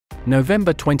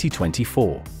November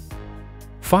 2024.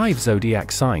 5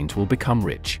 zodiac signs will become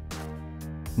rich.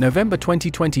 November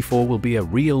 2024 will be a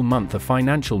real month of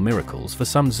financial miracles for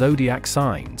some zodiac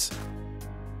signs.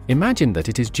 Imagine that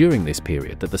it is during this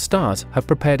period that the stars have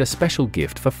prepared a special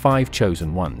gift for 5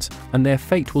 chosen ones, and their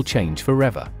fate will change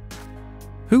forever.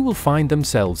 Who will find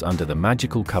themselves under the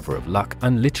magical cover of luck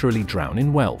and literally drown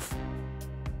in wealth?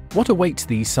 What awaits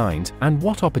these signs, and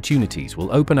what opportunities will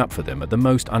open up for them at the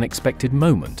most unexpected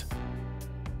moment?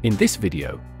 In this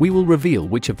video, we will reveal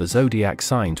which of the zodiac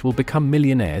signs will become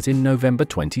millionaires in November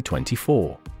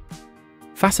 2024.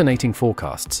 Fascinating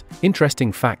forecasts,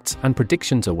 interesting facts, and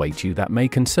predictions await you that may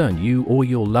concern you or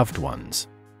your loved ones.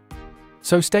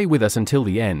 So stay with us until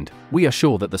the end. We are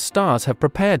sure that the stars have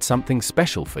prepared something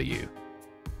special for you.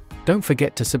 Don't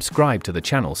forget to subscribe to the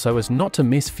channel so as not to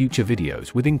miss future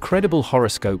videos with incredible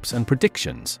horoscopes and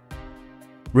predictions.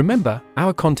 Remember,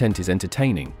 our content is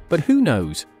entertaining, but who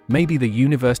knows, maybe the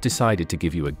universe decided to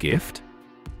give you a gift?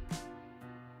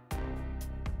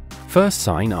 First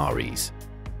sign, Aries.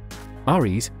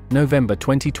 Aries, November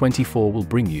 2024 will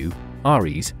bring you,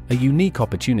 Aries, a unique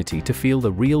opportunity to feel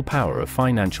the real power of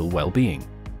financial well-being.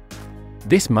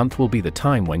 This month will be the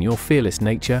time when your fearless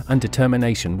nature and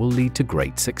determination will lead to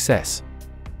great success.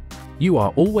 You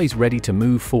are always ready to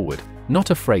move forward, not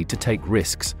afraid to take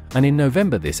risks, and in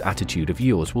November this attitude of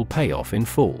yours will pay off in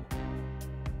full.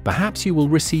 Perhaps you will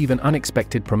receive an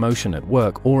unexpected promotion at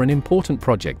work or an important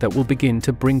project that will begin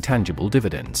to bring tangible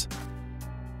dividends.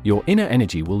 Your inner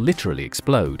energy will literally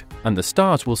explode, and the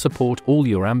stars will support all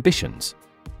your ambitions.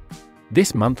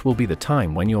 This month will be the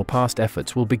time when your past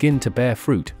efforts will begin to bear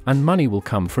fruit, and money will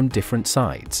come from different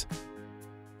sides.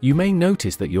 You may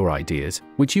notice that your ideas,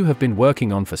 which you have been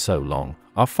working on for so long,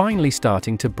 are finally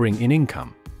starting to bring in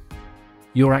income.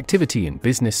 Your activity in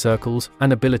business circles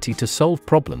and ability to solve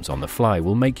problems on the fly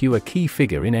will make you a key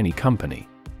figure in any company.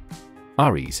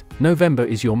 Aries, November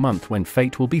is your month when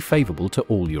fate will be favorable to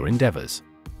all your endeavors.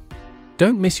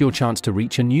 Don't miss your chance to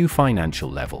reach a new financial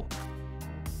level.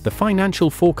 The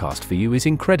financial forecast for you is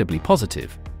incredibly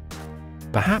positive.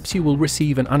 Perhaps you will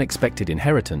receive an unexpected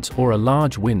inheritance or a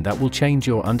large win that will change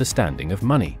your understanding of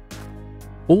money.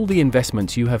 All the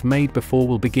investments you have made before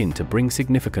will begin to bring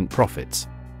significant profits.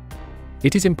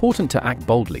 It is important to act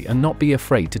boldly and not be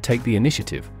afraid to take the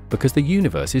initiative, because the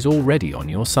universe is already on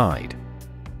your side.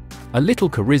 A little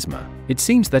charisma, it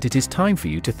seems that it is time for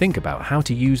you to think about how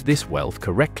to use this wealth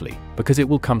correctly, because it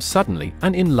will come suddenly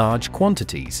and in large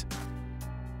quantities.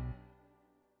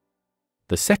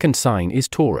 The second sign is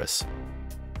Taurus.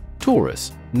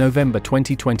 Taurus, November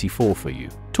 2024 for you,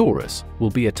 Taurus, will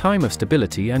be a time of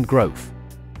stability and growth.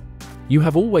 You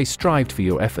have always strived for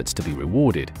your efforts to be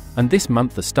rewarded, and this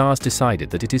month the stars decided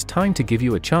that it is time to give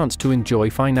you a chance to enjoy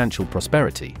financial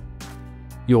prosperity.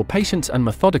 Your patience and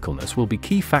methodicalness will be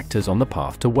key factors on the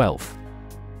path to wealth.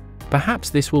 Perhaps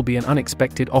this will be an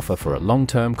unexpected offer for a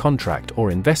long-term contract or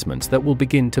investments that will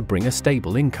begin to bring a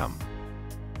stable income.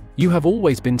 You have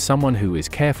always been someone who is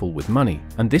careful with money,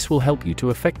 and this will help you to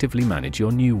effectively manage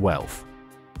your new wealth.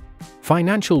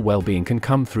 Financial well-being can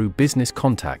come through business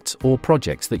contacts or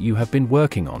projects that you have been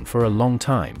working on for a long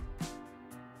time.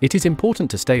 It is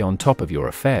important to stay on top of your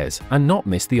affairs and not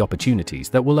miss the opportunities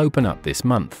that will open up this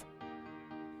month.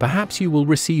 Perhaps you will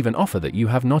receive an offer that you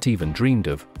have not even dreamed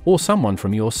of, or someone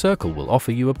from your circle will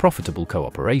offer you a profitable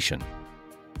cooperation.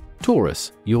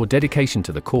 Taurus, your dedication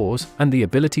to the cause and the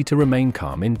ability to remain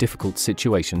calm in difficult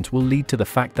situations will lead to the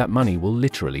fact that money will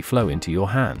literally flow into your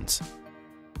hands.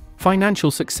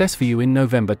 Financial success for you in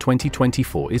November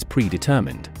 2024 is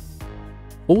predetermined.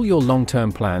 All your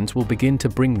long-term plans will begin to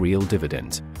bring real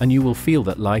dividends, and you will feel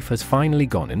that life has finally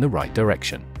gone in the right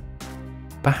direction.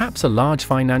 Perhaps a large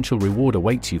financial reward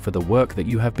awaits you for the work that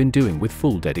you have been doing with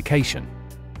full dedication.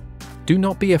 Do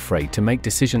not be afraid to make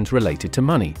decisions related to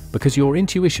money, because your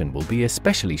intuition will be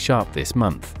especially sharp this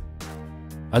month.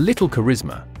 A little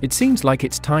charisma, it seems like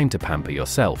it's time to pamper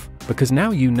yourself, because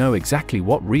now you know exactly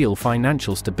what real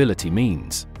financial stability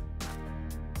means.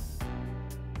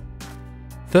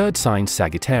 Third sign,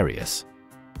 Sagittarius.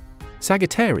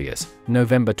 Sagittarius,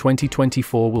 November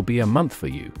 2024 will be a month for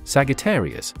you,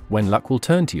 Sagittarius, when luck will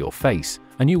turn to your face,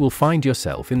 and you will find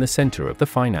yourself in the center of the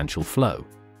financial flow.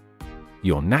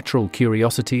 Your natural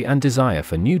curiosity and desire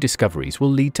for new discoveries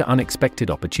will lead to unexpected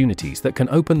opportunities that can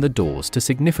open the doors to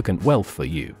significant wealth for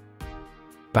you.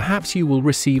 Perhaps you will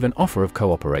receive an offer of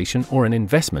cooperation or an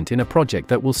investment in a project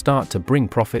that will start to bring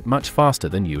profit much faster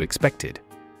than you expected.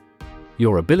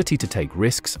 Your ability to take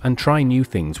risks and try new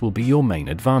things will be your main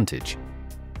advantage.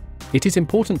 It is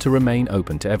important to remain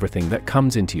open to everything that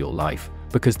comes into your life,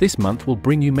 because this month will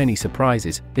bring you many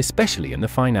surprises, especially in the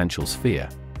financial sphere.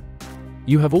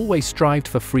 You have always strived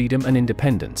for freedom and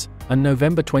independence, and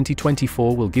November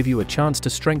 2024 will give you a chance to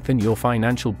strengthen your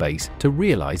financial base to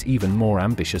realize even more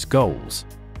ambitious goals.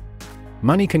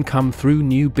 Money can come through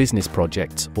new business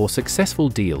projects or successful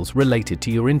deals related to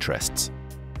your interests.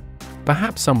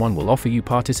 Perhaps someone will offer you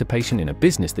participation in a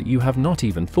business that you have not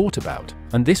even thought about,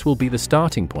 and this will be the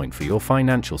starting point for your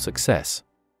financial success.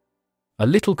 A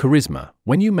little charisma.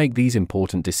 When you make these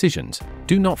important decisions,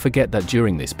 do not forget that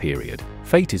during this period,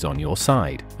 fate is on your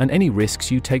side, and any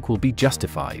risks you take will be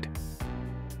justified.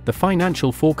 The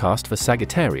financial forecast for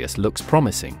Sagittarius looks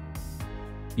promising.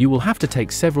 You will have to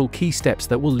take several key steps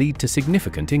that will lead to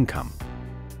significant income.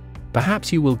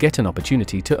 Perhaps you will get an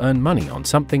opportunity to earn money on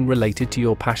something related to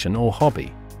your passion or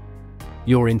hobby.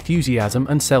 Your enthusiasm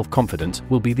and self-confidence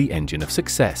will be the engine of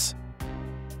success.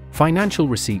 Financial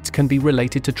receipts can be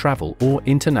related to travel or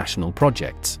international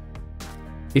projects.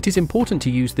 It is important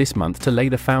to use this month to lay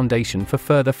the foundation for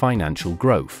further financial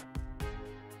growth.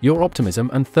 Your optimism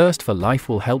and thirst for life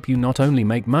will help you not only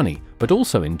make money, but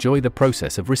also enjoy the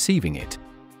process of receiving it.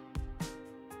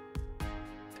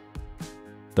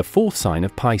 The fourth sign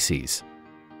of Pisces.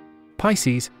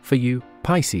 Pisces, for you,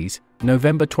 Pisces,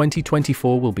 November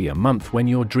 2024 will be a month when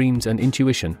your dreams and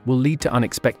intuition will lead to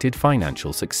unexpected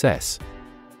financial success.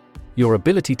 Your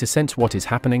ability to sense what is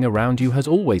happening around you has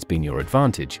always been your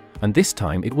advantage, and this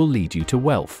time it will lead you to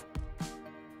wealth.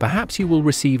 Perhaps you will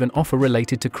receive an offer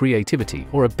related to creativity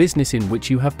or a business in which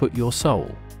you have put your soul.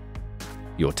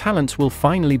 Your talents will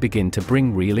finally begin to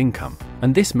bring real income,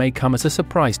 and this may come as a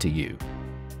surprise to you.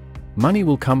 Money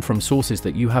will come from sources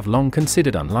that you have long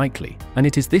considered unlikely, and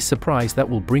it is this surprise that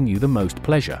will bring you the most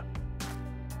pleasure.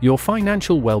 Your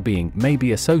financial well-being may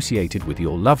be associated with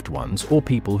your loved ones or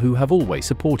people who have always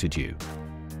supported you.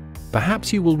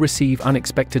 Perhaps you will receive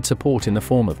unexpected support in the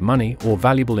form of money or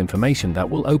valuable information that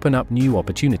will open up new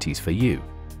opportunities for you.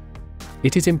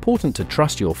 It is important to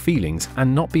trust your feelings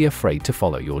and not be afraid to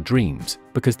follow your dreams,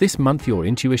 because this month your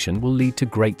intuition will lead to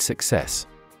great success.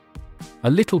 A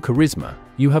little charisma.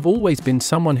 You have always been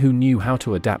someone who knew how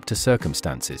to adapt to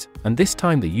circumstances, and this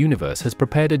time the universe has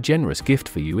prepared a generous gift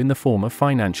for you in the form of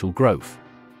financial growth.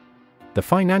 The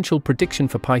financial prediction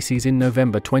for Pisces in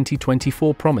November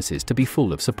 2024 promises to be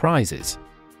full of surprises.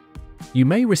 You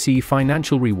may receive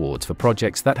financial rewards for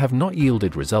projects that have not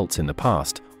yielded results in the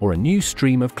past, or a new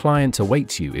stream of clients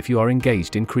awaits you if you are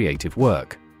engaged in creative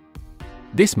work.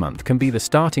 This month can be the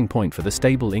starting point for the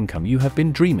stable income you have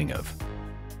been dreaming of.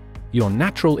 Your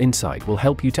natural insight will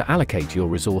help you to allocate your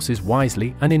resources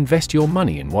wisely and invest your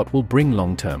money in what will bring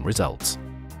long-term results.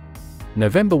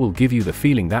 November will give you the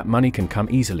feeling that money can come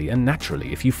easily and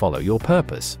naturally if you follow your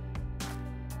purpose.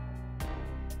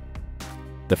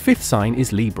 The fifth sign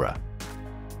is Libra.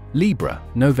 Libra,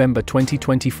 November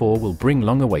 2024 will bring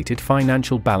long-awaited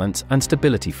financial balance and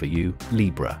stability for you,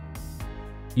 Libra.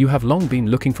 You have long been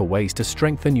looking for ways to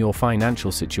strengthen your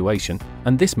financial situation,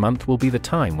 and this month will be the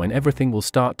time when everything will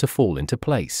start to fall into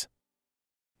place.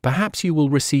 Perhaps you will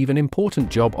receive an important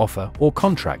job offer or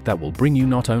contract that will bring you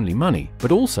not only money,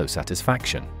 but also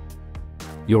satisfaction.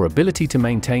 Your ability to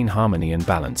maintain harmony and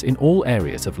balance in all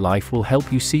areas of life will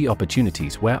help you see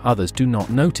opportunities where others do not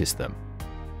notice them.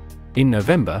 In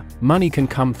November, money can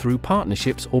come through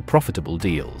partnerships or profitable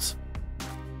deals.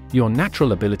 Your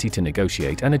natural ability to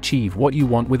negotiate and achieve what you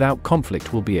want without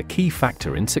conflict will be a key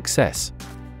factor in success.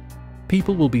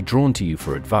 People will be drawn to you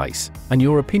for advice, and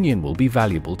your opinion will be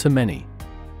valuable to many.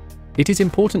 It is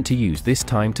important to use this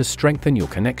time to strengthen your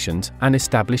connections and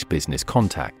establish business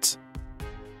contacts.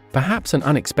 Perhaps an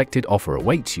unexpected offer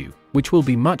awaits you, which will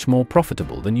be much more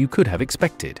profitable than you could have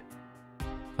expected.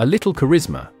 A little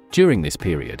charisma. During this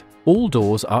period, all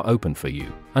doors are open for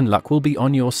you, and luck will be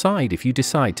on your side if you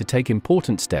decide to take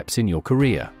important steps in your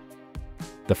career.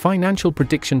 The financial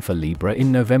prediction for Libra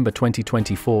in November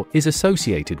 2024 is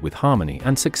associated with harmony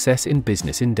and success in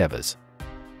business endeavors.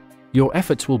 Your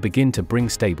efforts will begin to bring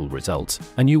stable results,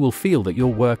 and you will feel that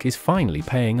your work is finally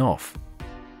paying off.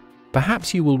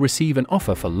 Perhaps you will receive an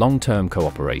offer for long-term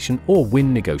cooperation or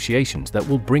win negotiations that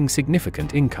will bring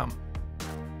significant income.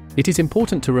 It is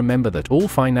important to remember that all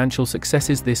financial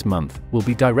successes this month will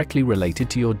be directly related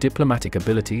to your diplomatic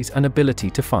abilities and ability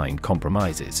to find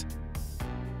compromises.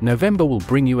 November will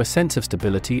bring you a sense of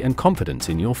stability and confidence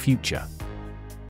in your future.